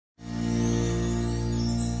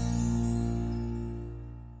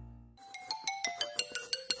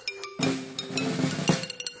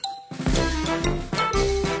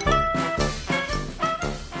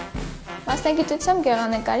Մասնագիտությամբ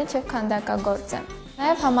գեղանկարիչ և քանդակագործ եմ։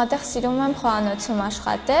 Նաև համատեղ սիրում եմ խոհանոցում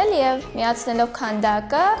աշխատել և միացնելով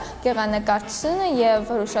քանդակը, գեղանկարչությունը և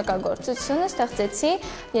հրուշակագործությունը ստեղծեցի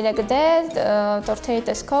 3D տորթերի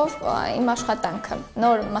տեսքով իմ աշխատանքը,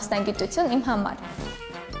 նոր մասնագիտություն իմ համար։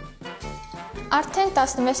 Արդեն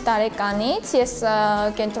 16 տարեկանից ես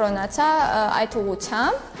կենտրոնացա այդ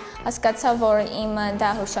ուղղությամբ, հասկացա, որ իմը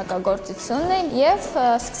դա հրուշակագործությունն է և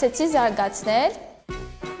սկսեցի զարգացնել։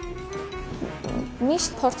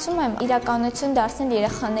 Միշտ փորձում եմ իրականություն դարձնել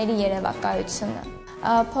երեխաների երևակայությունը։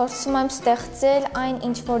 Փորձում եմ ստեղծել այն,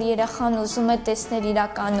 ինչ որ երեխան ուզում է տեսնել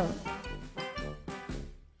իրականում։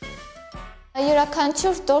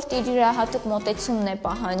 Յուրաքանչյուր տորթ իր յուրահատուկ մոտեցումն է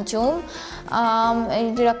պահանջում,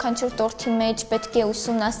 յուրաքանչյուր տորթի մեջ պետք է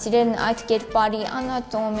ուսումնասիրել այդ կերպարի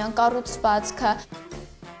անատոմիան, կառուցվածքը։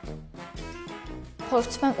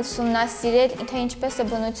 Փորձում եմ ուսումնասիրել, թե ինչպես է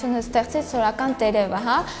բնությունը ստեղծել սորական տերևը,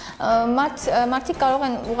 հա։ Մարդիկ կարող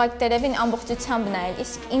են ուղղակի տերևին ամբողջությամբ նայել,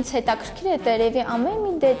 իսկ ինձ հետաքրքիր է տերևի ամեն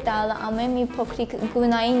մի դետալը, ամեն մի փոքրիկ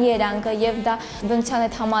գունային երանգը եւ դա բնության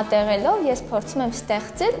հետ համատեղելով ես փորձում եմ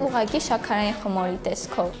ստեղծել ուղղակի շաքարային խմորի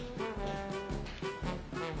տեսքով։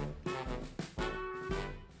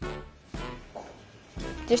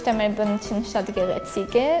 Ճիշտ է, մեր բնությունը շատ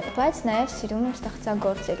գեղեցիկ է, բայց նաև սիրում եմ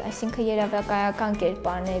ստեղծագործել, այսինքն երևակայական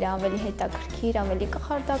կերպարները ավելի հետաքրքիր, ավելի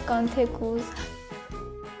կախարդական թեկուզ։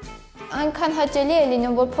 Այնքան հաճելի է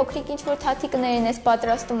լինում, որ փոքրիկ ինչ-որ թաթիկներին ես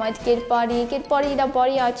պատրաստում այդ կերպարի իր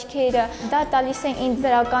բարի աչքերը, դա տալիս է ինձ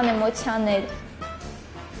դրական էմոցիաներ։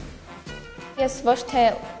 Ես ոչ թե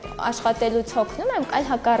աշխատելուց հոգնում եմ,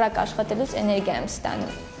 այլ հակառակ աշխատելուց էներգիա եմ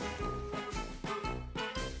ստանում։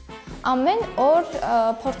 Ամեն օր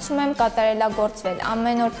փորձում եմ կատարելագործվել,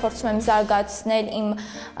 ամեն օր փորձում եմ զարգացնել իմ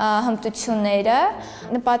հմտությունները,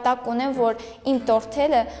 նպատակ ունեմ, որ իմ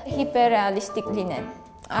տորթերը հիպերռեալիստիկ լինեն։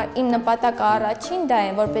 Իմ նպատակը առաջին դա է,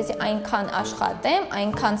 որպեսզի այնքան աշխատեմ,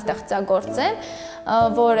 այնքան ստեղծագործեմ,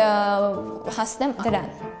 որ հասնեմ դրան։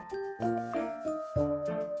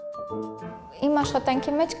 Իմ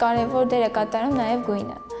աշխատանքի մեջ կարևոր դեր է կատարում նաև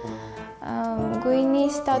գույնը։ Գույնի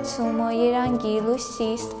ստացումը, երանգի, լույսի,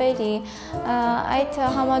 ստվերի, այդ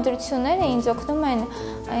համադրությունները ինձ օգնում են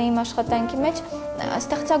իմ աշխատանքի մեջ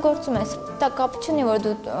ստեղծագործում ես, դա կապ չունի, որ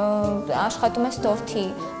դու աշխատում ես տորթի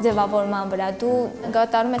ձևավորման վրա, դու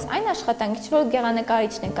կատարում ես այն աշխատանքից, որ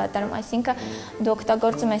գեղանկարիչն է կատարում, այսինքն դու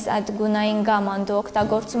օգտագործում ես այդ գունային գաման, դու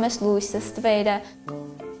օգտագործում ես լույսը, ստվերը։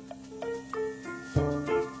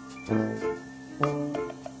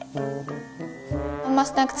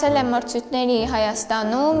 Մասնակցել եմ մրցույթների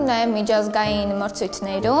Հայաստանում, նաև միջազգային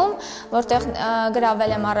մրցույթներում, որտեղ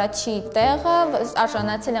գրավել եմ առաջի տեղը,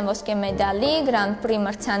 արժանացել եմ ոսկե մեդալի, Grand Prix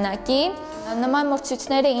մրցանակի։ Նման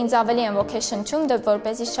մրցույթները ինձ ավելի են ոգեշնչում,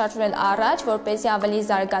 որպեսզի շարժվել առաջ, որպեսզի ավելի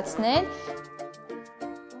զարգացնել։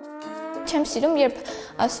 Չեմ սիրում, երբ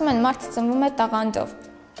ասում են մարդը ծնվում է տաղանդով։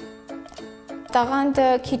 Տաղանդը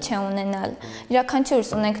քիչ է ունենալ, յուրաքանչյուրս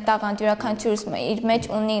ունենք տաղանդ, յուրաքանչյուրս իր մեջ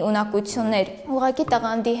ունի ունակություններ, ուղղակի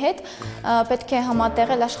տաղանդի հետ պետք է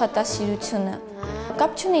համատեղել աշխատասիրությունը։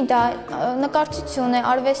 Կապ չունի դա նկարչություն է,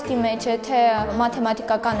 արվեստի մեջ է, թե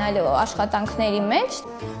մաթեմատիկական այլ աշխատանքների մեջ,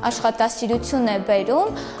 աշխատասիրություն է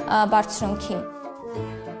բերում բարձրունքին։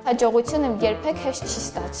 Հաջողությունը երբեք հեշտ չի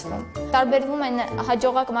ստացվում։ Տարբերվում են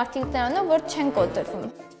հաջողակ մարդիկ նրանով, որ չեն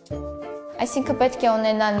կոտրվում։ Այսինքն պետք է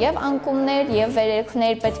ունենան և անկումներ, և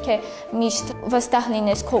վերելքներ, պետք է միշտ վստահ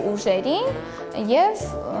լինես քո ուժերին և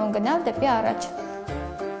գնալ դեպի առաջ։